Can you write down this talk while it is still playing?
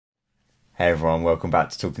Hey everyone, welcome back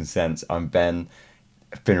to Talking Sense. I'm Ben.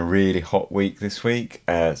 It's been a really hot week this week,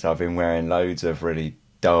 so I've been wearing loads of really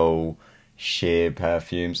dull, sheer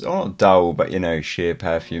perfumes. Or not dull, but sheer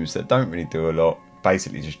perfumes that don't really do a lot.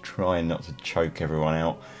 Basically just trying not to choke everyone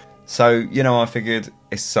out. So, I figured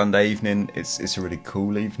it's Sunday evening, it's a really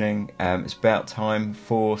cool evening. It's about time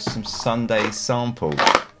for some Sunday sample.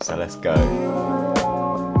 So let's go.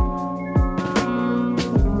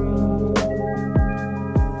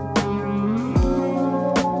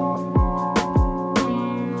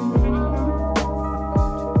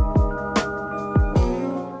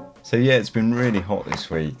 So yeah, it's been really hot this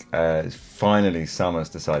week. Finally, summer's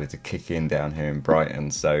decided to kick in down here in Brighton.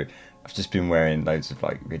 So I've just been wearing loads of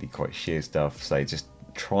really quite sheer stuff. So just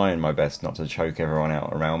trying my best not to choke everyone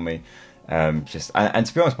out around me. And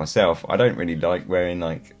to be honest myself, I don't really like wearing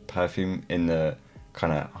perfume in the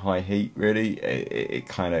kind of high heat. Really, it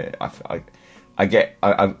kind of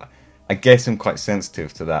I guess I'm quite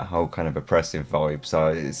sensitive to that whole kind of oppressive vibe. So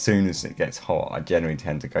as soon as it gets hot, I generally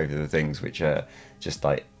tend to go for the things which are just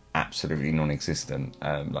absolutely non-existent,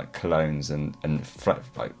 like colognes and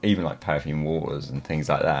even perfume waters and things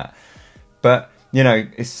like that. But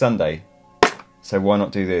it's Sunday, so why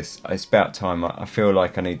not do this? It's about time. I feel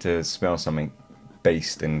like I need to smell something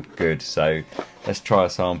beast and good, so let's try a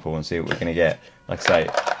sample and see what we're gonna get. Like I say,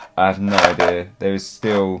 I have no idea. There is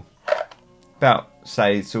still about,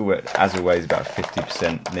 say, it's all, as always, about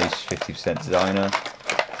 50% niche, 50% designer.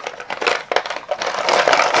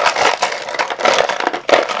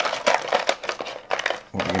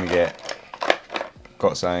 What are we gonna get?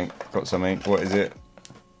 Got something. What is it?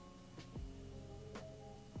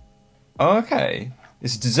 Oh, okay.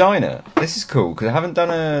 It's a designer. This is cool because I haven't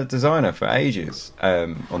done a designer for ages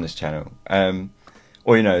on this channel.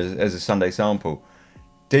 Or as a Sunday sample.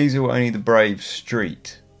 Diesel Only the Brave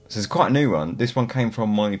Street. So it's quite a new one. This one came from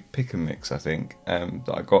my pick and mix, I think,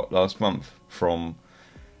 that I got last month from,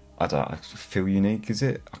 I don't know, Feel Unique, is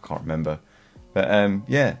it? I can't remember. But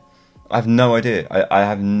yeah. I have no idea. I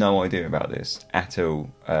have no idea about this at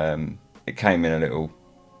all. It came in a little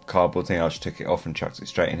cardboard thing. I just took it off and chucked it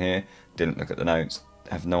straight in here. Didn't look at the notes.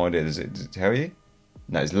 I have no idea. Does it tell you?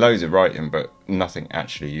 No, there's loads of writing, but nothing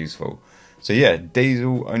actually useful. So yeah,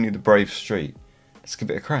 Diesel Only the Brave Street. Let's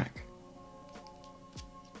give it a crack.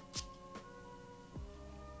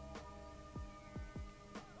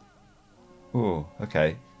 Oh,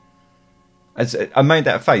 okay. I made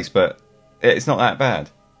that face, but it's not that bad.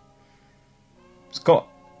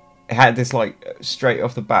 It had this straight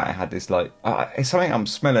off the bat. It had this it's something I'm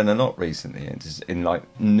smelling a lot recently in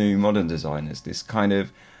new modern designers. This kind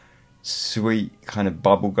of sweet kind of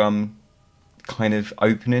bubblegum kind of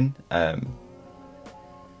opening that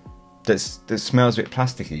smells a bit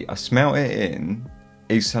plasticky. I smelled it in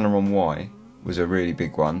Yves Saint Laurent Y was a really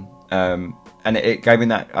big one, and it gave me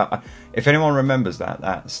that. If anyone remembers that.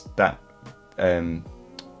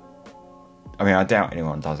 I mean, I doubt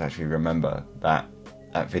anyone does actually remember that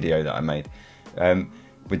video that I made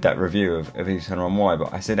with that review of Yves Saint Laurent Y,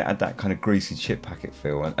 but I said it had that kind of greasy chip packet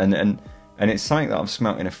feel, and it's something that I've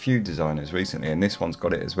smelt in a few designers recently, and this one's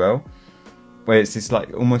got it as well, where it's this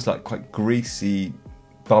almost quite greasy,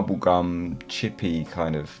 bubblegum, chippy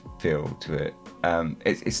kind of feel to it.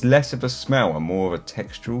 It's less of a smell and more of a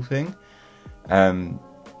textural thing.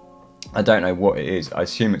 I don't know what it is. I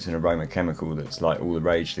assume it's an aroma chemical that's all the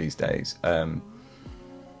rage these days.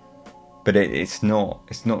 But it's not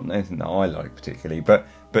anything that I like particularly. But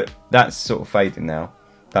that's sort of fading now.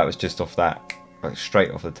 That was just off that,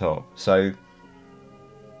 straight off the top. So,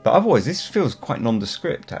 but otherwise, this feels quite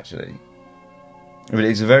nondescript actually. But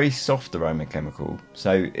it's a very soft aroma chemical,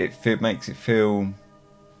 so it makes it feel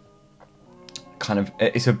kind of.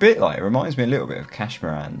 It's a bit it reminds me a little bit of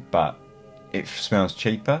Cashmeran, but it smells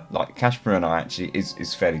cheaper. Cashmeran actually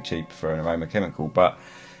is fairly cheap for an aroma chemical, but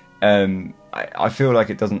I feel like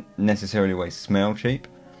it doesn't necessarily always smell cheap.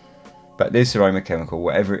 But this aroma chemical,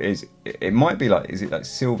 whatever it is, it might be is it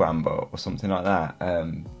Sylvamber or something like that?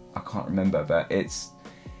 I can't remember, but it's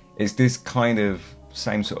this kind of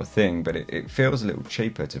same sort of thing, but it feels a little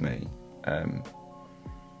cheaper to me.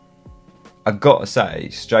 I've got to say,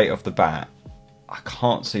 straight off the bat, I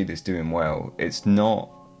can't see this doing well. It's not.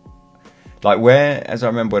 As I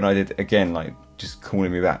remember when I did, again, just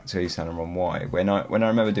calling me back to Yves Saint Laurent Y, when I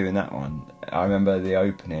remember doing that one, I remember the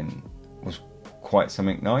opening was quite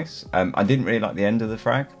something nice. I didn't really like the end of the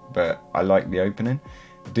frag, but I liked the opening.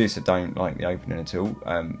 This, I don't like the opening at all.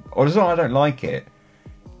 Or it's not I don't like it,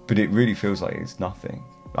 but it really feels like it's nothing.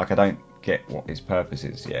 I don't get what its purpose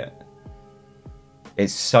is yet.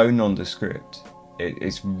 It's so nondescript.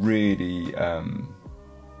 It's really,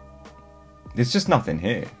 there's just nothing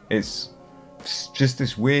here. just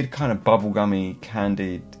this weird kind of bubblegummy,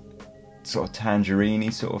 candied, sort of tangerine-y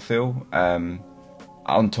sort of feel.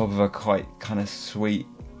 On top of a quite kind of sweet,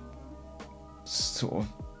 sort of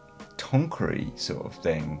tonkery sort of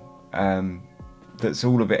thing. That's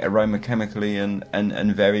all a bit aroma chemically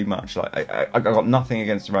and very much like I got nothing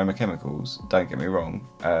against aroma chemicals. Don't get me wrong.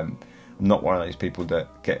 I'm not one of those people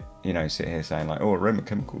that get, you know, sit here saying like, oh, aroma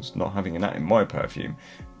chemicals, not having that in my perfume.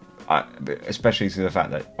 Especially to the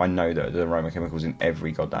fact that I know that there's aroma chemicals in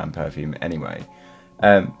every goddamn perfume anyway.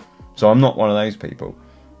 So I'm not one of those people.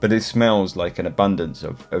 But it smells like an abundance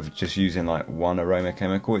of just using like one aroma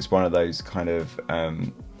chemical. It's one of those kind of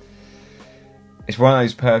it's one of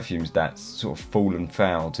those perfumes that's sort of fallen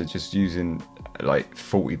foul to just using like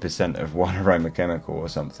 40% of one aroma chemical or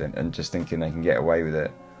something and just thinking they can get away with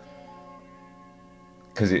it.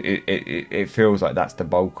 Because it feels like that's the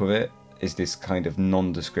bulk of it, is this kind of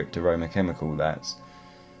nondescript aroma chemical that's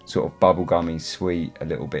sort of bubblegummy, sweet, a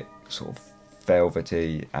little bit sort of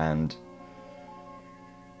velvety, and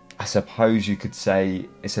I suppose you could say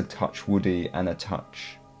it's a touch woody and a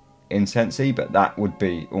touch incensey, but that would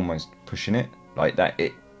be almost pushing it. Like that,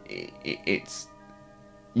 it's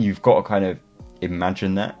you've got to kind of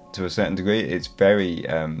imagine that to a certain degree. It's very,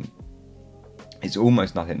 it's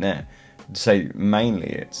almost nothing there. I'd say mainly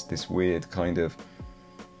it's this weird kind of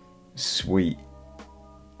sweet,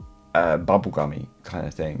 bubblegummy kind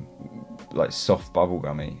of thing, like soft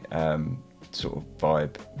bubblegummy sort of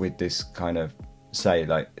vibe with this kind of, say,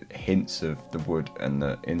 like hints of the wood and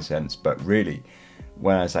the incense, but really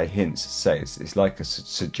when I say hints, say it's like a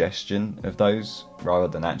suggestion of those rather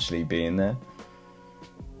than actually being there.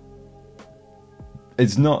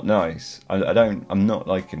 It's not nice. I'm not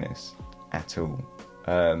liking this at all.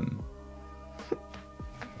 I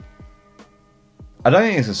don't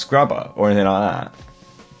think it's a scrubber or anything like that.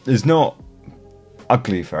 It's not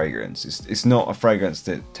ugly fragrance. It's not a fragrance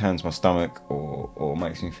that turns my stomach or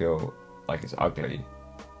makes me feel like it's ugly,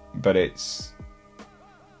 but it's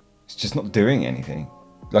just not doing anything.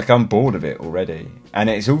 Like, I'm bored of it already, and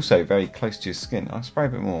it's also very close to your skin. I'll spray a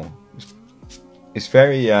bit more. It's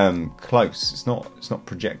very close. It's not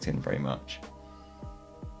projecting very much.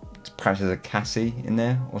 It's perhaps there's a Cassie in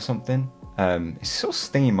there or something. It's sort of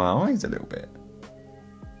stinging my eyes a little bit.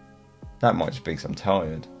 That might just be because I'm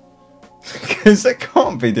tired. Because I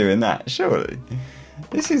can't be doing that, surely.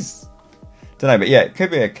 This is, don't know, but yeah, it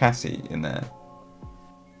could be a Cassie in there.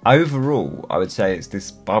 Overall, I would say it's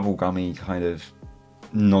this bubblegummy kind of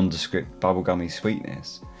nondescript bubblegummy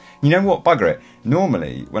sweetness. You know what, bugger it.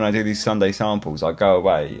 Normally, when I do these Sunday samples, I go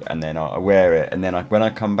away and then I wear it, and then when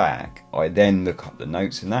I come back, I then look up the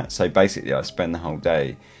notes and that. So basically, I spend the whole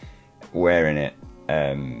day wearing it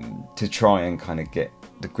to try and kind of get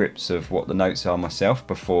the grips of what the notes are myself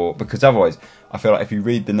before, because otherwise, I feel like if you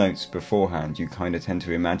read the notes beforehand, you kind of tend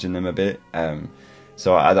to imagine them a bit.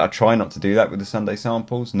 So I try not to do that with the Sunday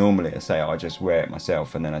samples. Normally, I say I just wear it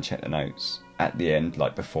myself and then I check the notes at the end,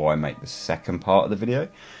 like before I make the second part of the video.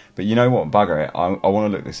 But you know what, bugger it, I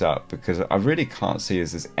want to look this up because I really can't see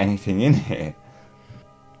as there's anything in here.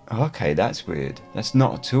 Okay, that's weird. That's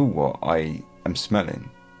not at all what I am smelling.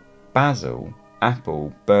 Basil,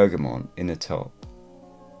 apple, bergamot in the top.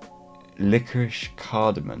 Licorice,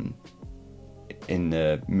 cardamom in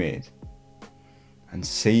the mid. And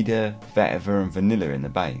cedar, vetiver and vanilla in the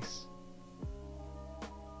base.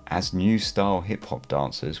 As new style hip hop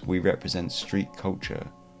dancers, we represent street culture,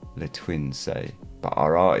 the twins say. But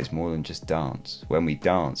our art is more than just dance. When we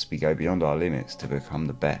dance, we go beyond our limits to become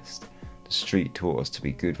the best. The street taught us to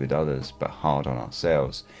be good with others, but hard on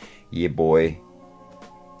ourselves. Yeah, boy.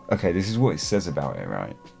 Okay, this is what it says about it,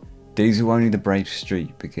 right? Diesel Only the Brave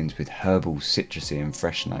Street begins with herbal, citrusy and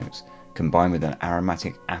fresh notes, combined with an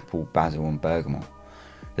aromatic apple, basil and bergamot.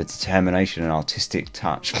 The determination and artistic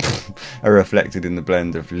touch are reflected in the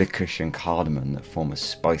blend of licorice and cardamom that form a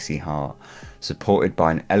spicy heart, supported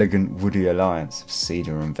by an elegant woody alliance of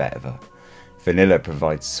cedar and vetiver. Vanilla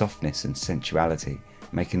provides softness and sensuality,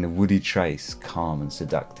 making the woody trace calm and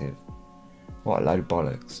seductive. What a load of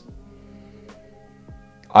bollocks.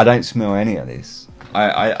 I don't smell any of this.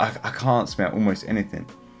 I can't smell almost anything.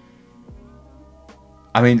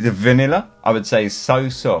 I mean, the vanilla, I would say, is so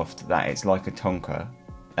soft that it's like a tonka.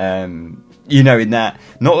 You know, in that,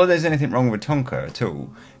 not that there's anything wrong with tonka at all,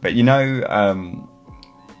 but you know,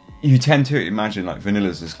 you tend to imagine like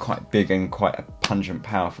vanillas as quite big and quite a pungent,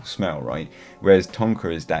 powerful smell, right? Whereas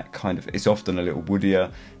tonka is that kind of, it's often a little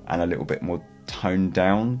woodier and a little bit more toned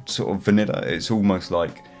down sort of vanilla. It's almost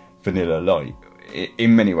like vanilla light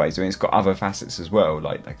in many ways. I mean, it's got other facets as well,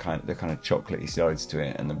 like the kind of chocolatey sides to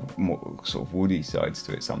it and the more sort of woody sides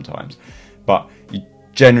to it sometimes. But you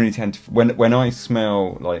generally tend to, when I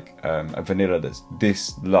smell like a vanilla that's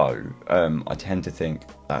this low, I tend to think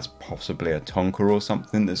that's possibly a tonka or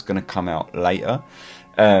something that's going to come out later.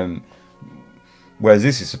 Whereas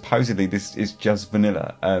this is supposedly, this is just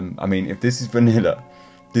vanilla. I mean, if this is vanilla,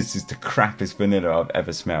 this is the crappiest vanilla I've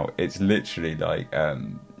ever smelled. It's literally like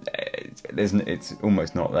it's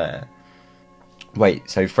almost not there. Wait,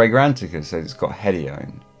 so Fragrantica says it's got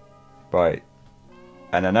hedione, right?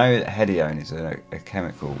 And I know that hedione is a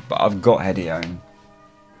chemical, but I've got hedione.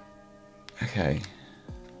 Okay.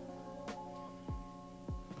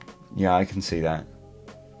 Yeah, I can see that.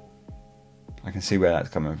 I can see where that's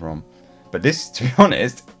coming from. But this, to be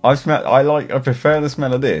honest, I prefer the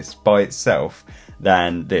smell of this by itself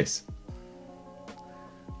than this,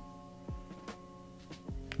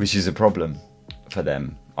 which is a problem for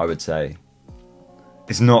them, I would say.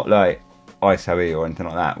 It's not like ISOE or anything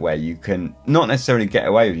like that, where you can not necessarily get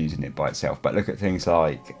away with using it by itself, but look at things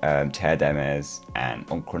like Terre d'Hermès and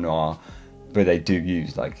Encre Noire, where they do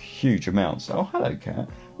use like huge amounts. Oh, hello, Cat.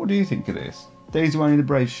 What do you think of this? Days of Only the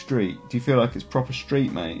Brave Street. Do you feel like it's proper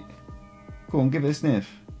street, mate? Go on, give it a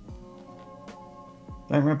sniff.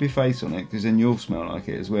 Don't rub your face on it, because then you'll smell like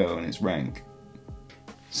it as well, and it's rank.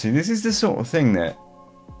 See, this is the sort of thing that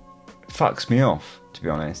fucks me off, to be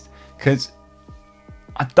honest, because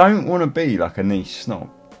I don't want to be like a niche snob.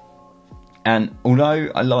 And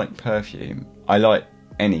although I like perfume, I like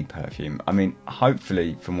any perfume. I mean,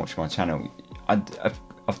 hopefully from watching my channel,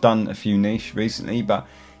 I've done a few niche recently, but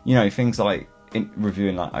you know, things like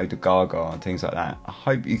reviewing like Eau de Gaga and things like that, I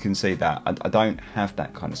hope you can see that I don't have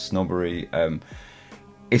that kind of snobbery.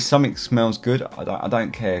 If something smells good, I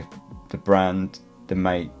don't care the brand, the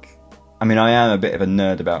make. I mean, I am a bit of a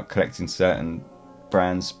nerd about collecting certain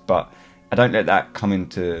brands, but I don't let that come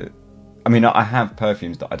into... I mean, I have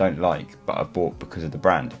perfumes that I don't like, but I've bought because of the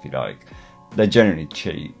brand, if you like. They're generally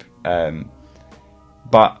cheap.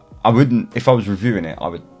 But I wouldn't... If I was reviewing it, I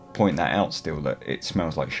would point that out still, that it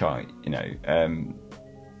smells like shite, you know,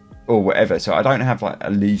 or whatever. So I don't have like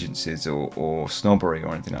allegiances or snobbery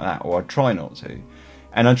or anything like that, or I try not to.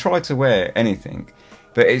 And I try to wear anything.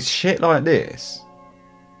 But it's shit like this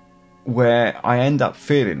where I end up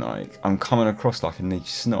feeling like I'm coming across like a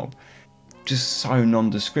niche snob. Just so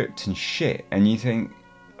nondescript and shit, and you think,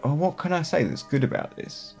 oh, what can I say that's good about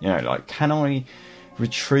this? You know, like, can I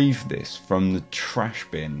retrieve this from the trash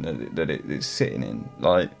bin that it's sitting in?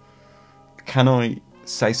 Like, can I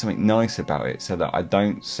say something nice about it so that I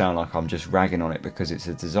don't sound like I'm just ragging on it because it's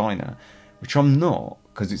a designer? Which I'm not,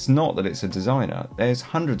 because it's not that it's a designer. There's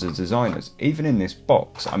hundreds of designers, even in this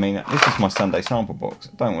box. I mean, this is my Sunday sample box.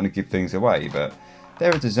 I don't want to give things away, but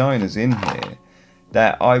there are designers in here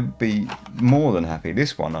that I'd be more than happy.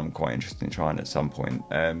 This one I'm quite interested in trying at some point.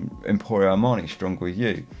 Emporio Armani, Stronger With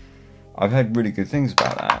You. I've heard really good things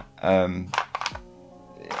about that.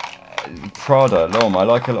 Prada, L'Homme, I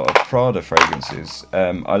like a lot of Prada fragrances.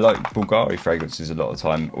 I like Bulgari fragrances a lot of the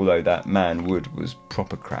time, although that Man Wood was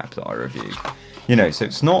proper crap that I reviewed. You know, so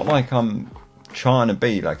it's not like I'm trying to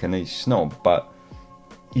be like a niche snob, but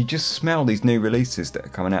you just smell these new releases that are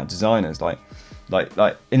coming out, designers, like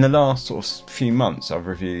in the last sort of few months, I've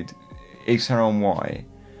reviewed Yves Saint Laurent,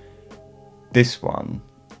 this one,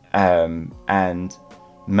 and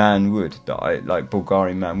Man Wood, that I like,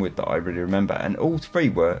 Bulgari Man Wood, that I really remember, and all three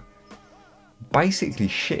were basically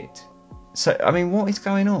shit. So I mean, what is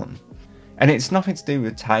going on? And it's nothing to do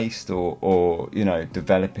with taste or you know,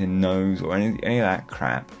 developing nose or any of that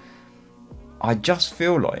crap. I just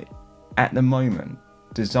feel like at the moment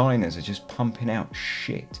designers are just pumping out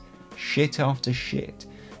shit after shit,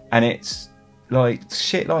 and it's like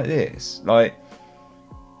shit like this, like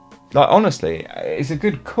honestly, it's a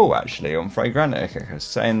good call actually on Fragrantica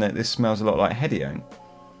saying that this smells a lot like hedione,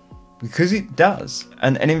 because it does,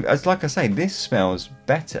 and it's like I say, this smells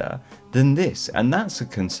better than this, and that's a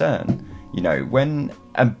concern. You know, when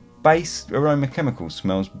a base aroma chemical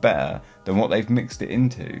smells better than what they've mixed it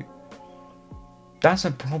into, that's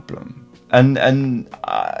a problem. And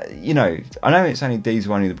you know, I know it's only Days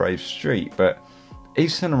of Only the Brave Street, but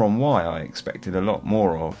Yves Saint Laurent I expected a lot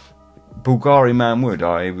more of. Bulgari Man Wood,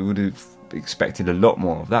 I would have expected a lot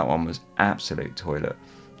more of. That one was absolute toilet.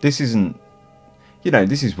 This isn't, you know,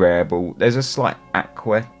 this is wearable. There's a slight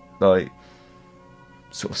aqua, like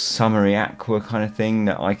sort of summery aqua kind of thing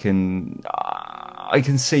that I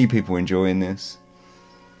can see people enjoying this.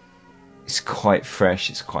 It's quite fresh,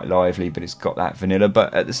 it's quite lively, but it's got that vanilla,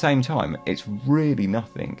 but at the same time it's really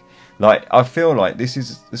nothing. Like, I feel like this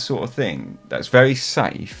is the sort of thing that's very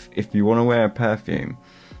safe if you want to wear a perfume,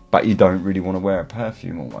 but you don't really want to wear a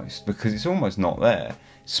perfume almost, because it's almost not there.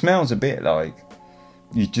 It smells a bit like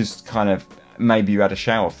you just kind of maybe you had a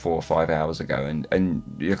shower 4 or 5 hours ago, and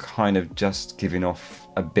you're kind of just giving off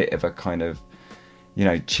a bit of a kind of, you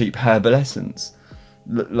know, cheap herbal essence,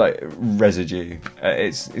 like residue.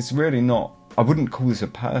 It's really not, I wouldn't call this a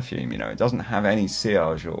perfume, you know. It doesn't have any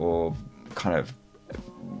sillage or kind of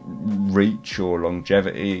reach or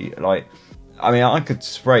longevity. Like, I mean, I could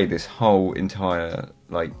spray this whole entire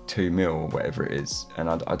like 2 mil or whatever it is, and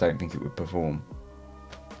I don't think it would perform.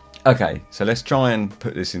 Okay, so let's try and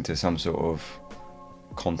put this into some sort of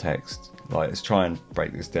context. Like, let's try and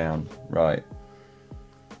break this down. Right,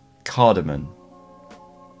 cardamom.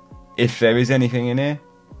 If there is anything in here,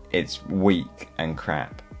 it's weak and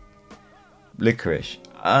crap. Licorice.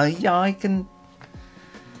 Yeah,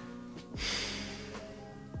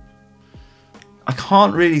 I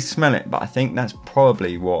can't really smell it, but I think that's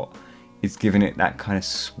probably what is giving it that kind of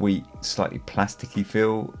sweet, slightly plasticky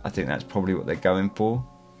feel. I think that's probably what they're going for.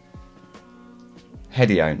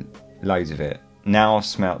 Hedione, loads of it. Now I've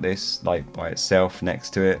smelt this like by itself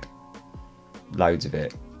next to it, loads of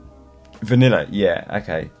it. Vanilla, yeah,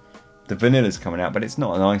 okay. The vanilla's coming out, but it's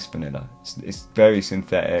not a nice vanilla. It's very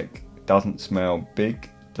synthetic. Doesn't smell big,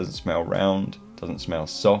 doesn't smell round, doesn't smell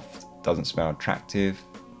soft, doesn't smell attractive,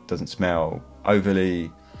 doesn't smell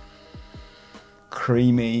overly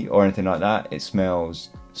creamy or anything like that. It smells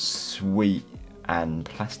sweet and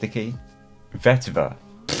plasticky. Vetiver,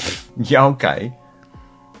 yeah, okay.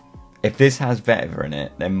 If this has vetiver in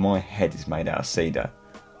it, then my head is made out of cedar.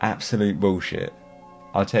 Absolute bullshit.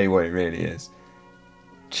 I'll tell you what it really is.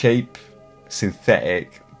 Cheap,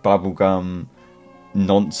 synthetic, bubblegum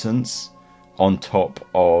nonsense on top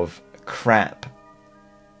of crap,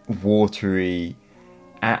 watery,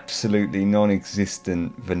 absolutely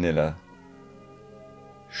non-existent vanilla.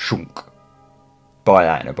 Shunk. Buy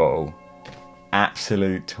that in a bottle.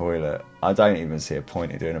 Absolute toilet. I don't even see a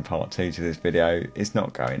point in doing a part 2 to this video. It's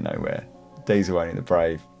not going nowhere. These are only the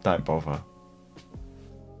brave. Don't bother.